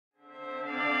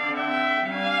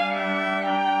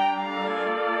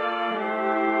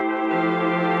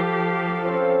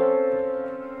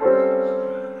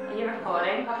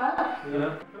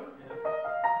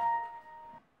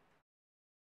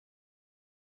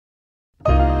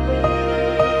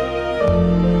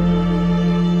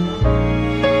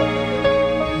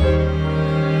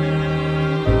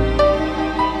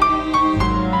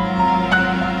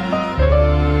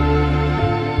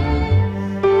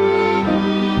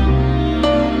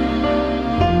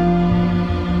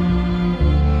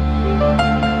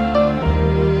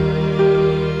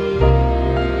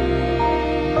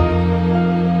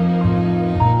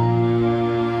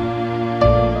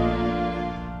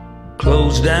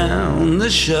down the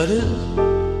shutters,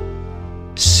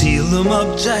 seal them up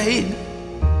tight,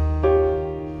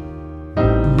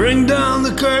 bring down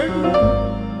the curtain,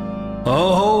 oh,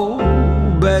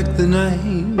 hold back the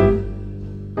night.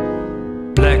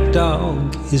 Black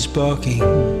dog is barking,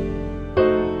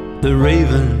 the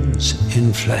raven's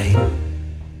in flight.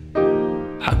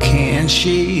 I can't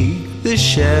shake the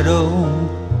shadow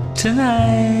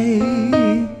tonight.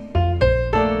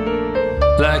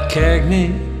 Like Cagney,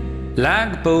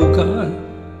 like Bogart,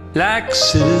 like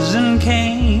Citizen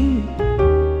Kane.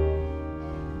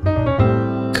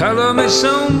 Color me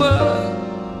somber,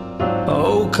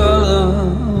 oh, color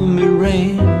me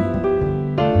rain.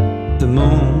 The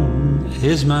moon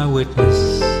is my witness,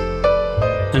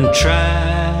 and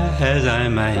try as I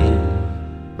might,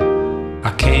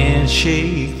 I can't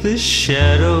shake the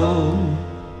shadow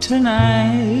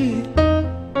tonight.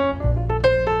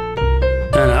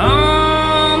 And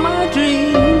all my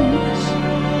dreams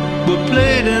were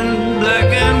played in black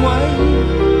and white,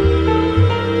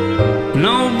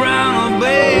 no brown or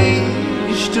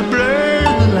beige to blur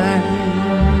the line.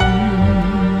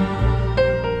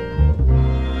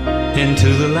 Into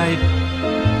the light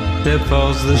there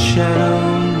falls the shadow,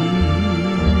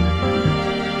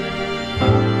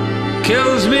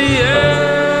 kills me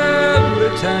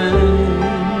every time.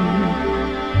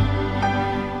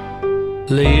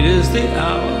 Late is the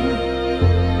hour,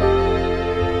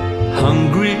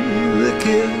 hungry the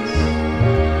kiss.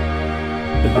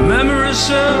 If memory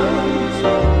serves,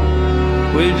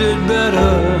 we did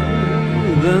better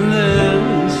than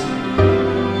this.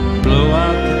 Blow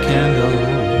out the candle,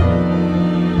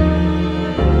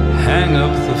 hang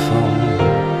up the phone.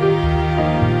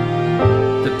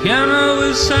 The piano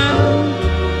is silent,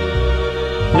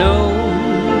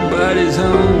 nobody's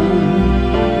home.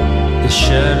 The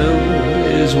shadow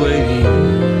is waiting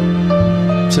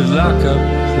to lock up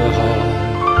the hall.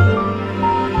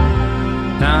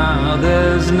 Now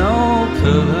there's no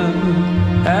pillar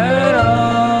at all.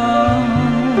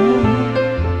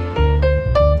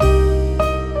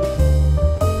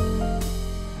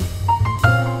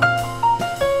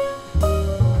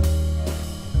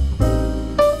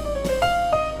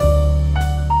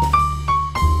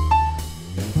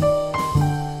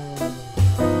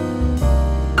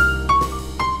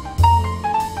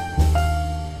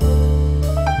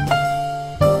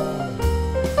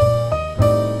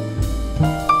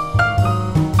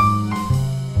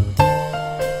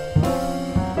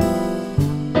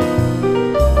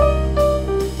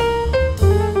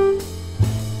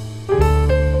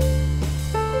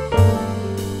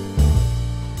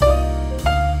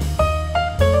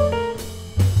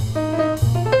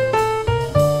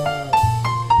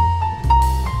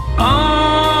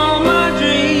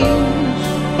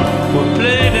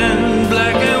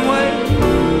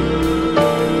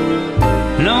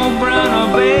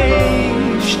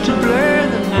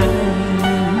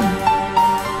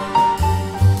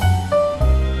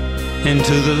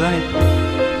 Into the light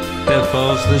there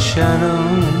falls the shadow,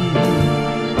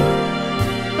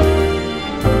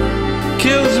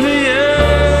 kills me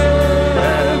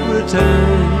every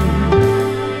time.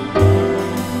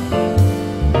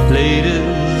 Late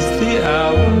is the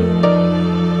hour,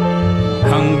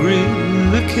 hungry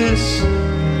the kiss.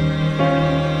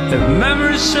 If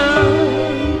memory serves,